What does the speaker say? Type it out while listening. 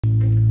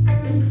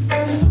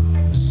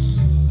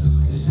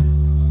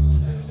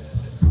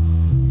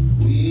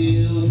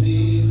We'll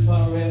be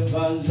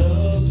forever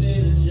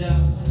loving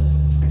Jah.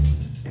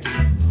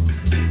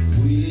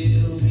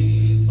 We'll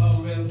be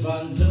forever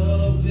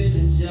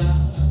loving Jah.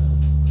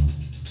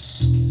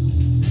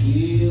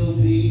 We'll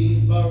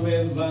be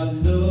forever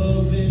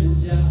loving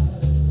Jah.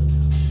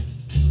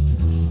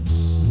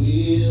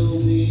 We'll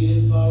be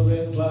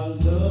forever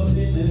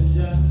loving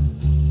Jah.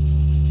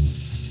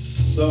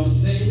 Some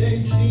say they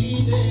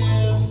see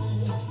them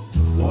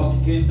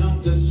walking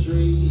up the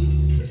street.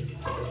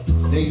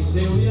 They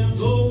say we are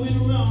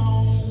going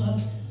wrong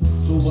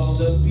to all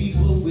the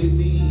people we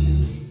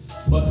meet.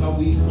 But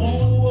we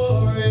won't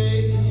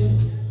worry,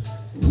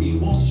 we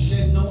won't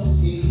shed no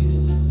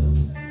tears.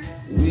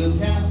 We'll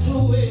cast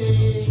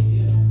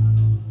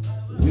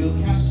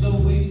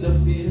away the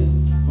fear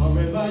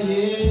forever,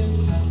 yeah.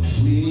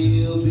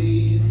 We'll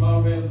be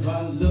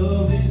forever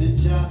loving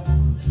Jah.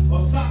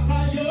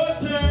 Osaka, your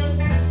turn.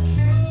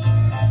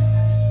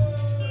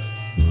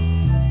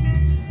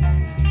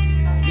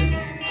 Yes.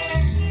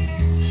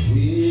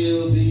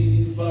 We'll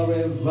be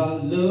forever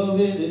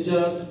loving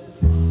Jah.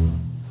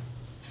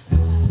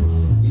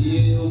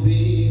 We'll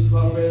be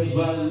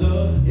forever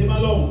love. Him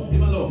alone,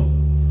 him alone.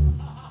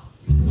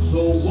 So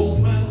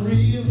woman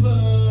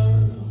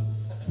river,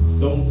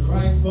 don't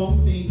cry for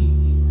me.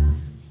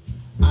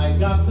 I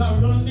got a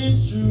running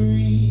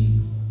streak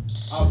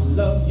of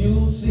love,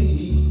 you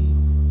see.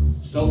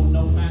 So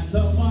no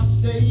matter what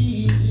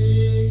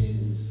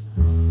stages,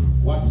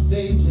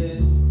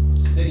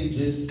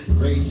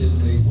 rages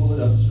they put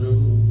us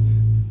through,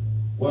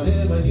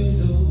 whatever you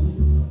do.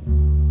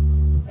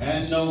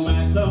 And no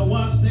matter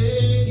what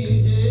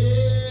stages,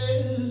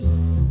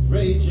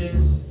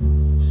 rages,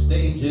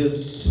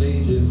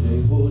 stages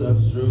they put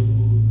us through,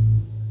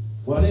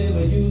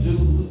 whatever you do,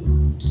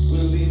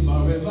 we'll be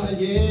forever,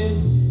 yeah.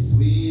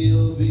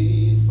 We'll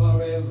be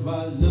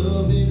forever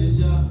loving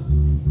Jah.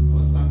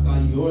 Osaka,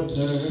 your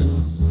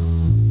turn.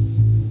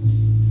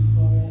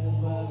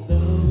 Forever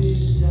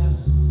loving Jah.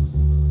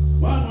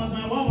 One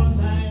more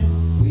time.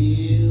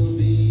 We'll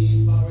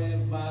be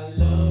forever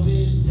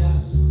loving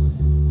Jah.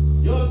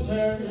 Your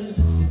turn.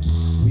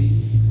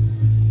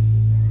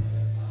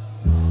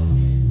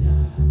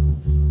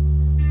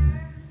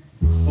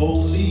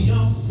 Only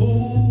a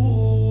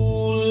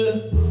fool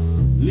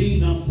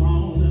lean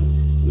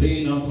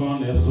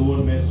upon his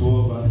own mess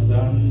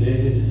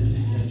overstanding.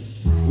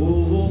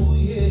 Oh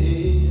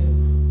yeah.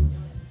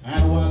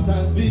 And what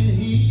has been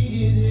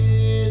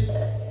hidden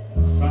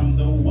from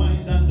the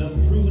wise and the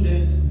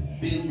prudent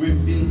been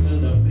revealed to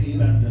the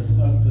babe and the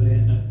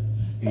suckling.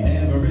 In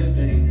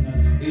everything,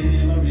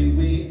 in every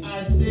way,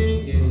 I say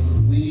yeah,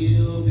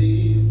 we'll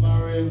be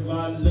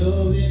forever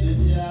loving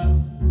Jah.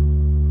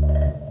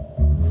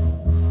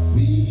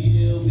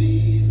 We'll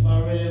be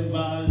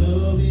forever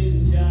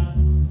loving Jah.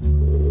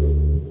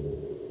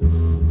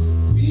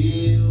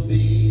 We'll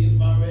be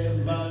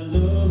forever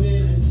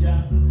loving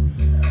Jah.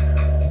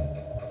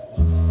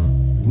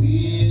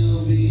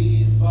 We'll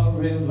be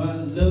forever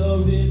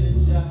loving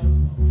Jah.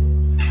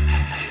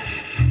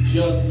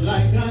 Just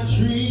like a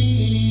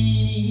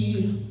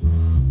tree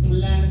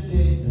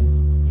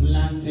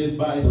planted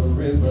by the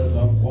rivers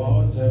of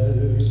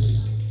water,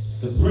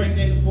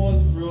 bringing forth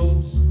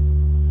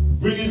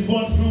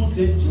fruits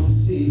in due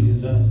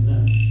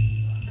season.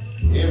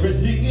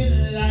 Everything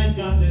in life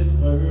got its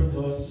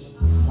purpose,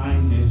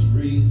 find its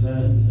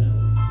reason.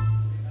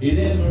 In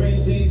every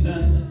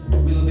season,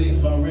 we'll be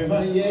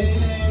forever,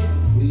 yeah.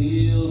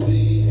 We'll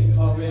be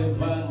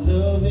forever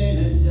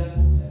loving Jah.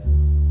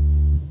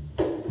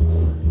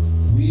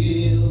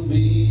 We'll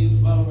be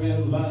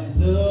forever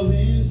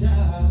loving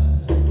Jah.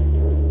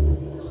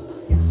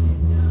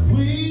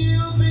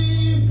 We'll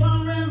be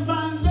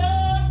forever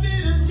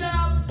loving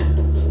Jah.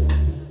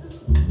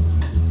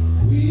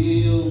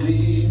 We'll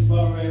be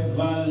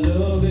forever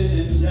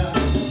loving Jah.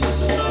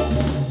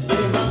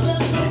 If I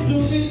left to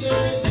be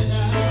there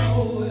now,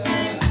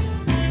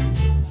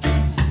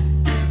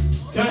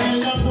 can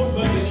you love will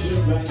forget the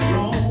right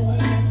wrong?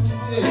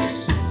 Yeah.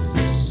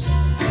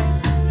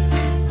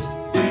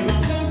 If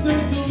I'm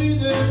destined to be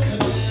there now,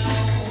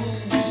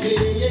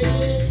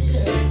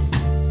 yeah.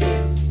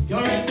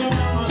 Correct the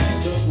wrong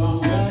and the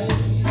wrong right.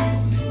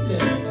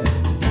 Yeah.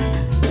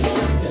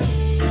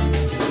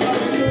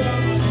 Correct the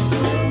wrong and the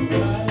wrong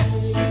right.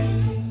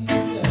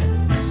 Yeah.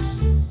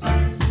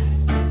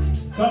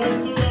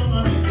 Correct the wrong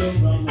and the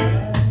wrong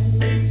right.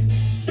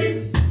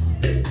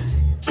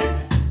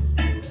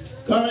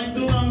 Correct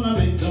the wrong and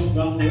make the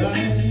wrong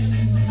right.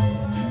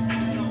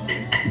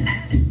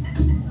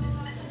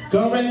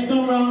 Correct the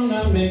wrong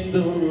and make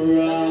the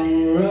wrong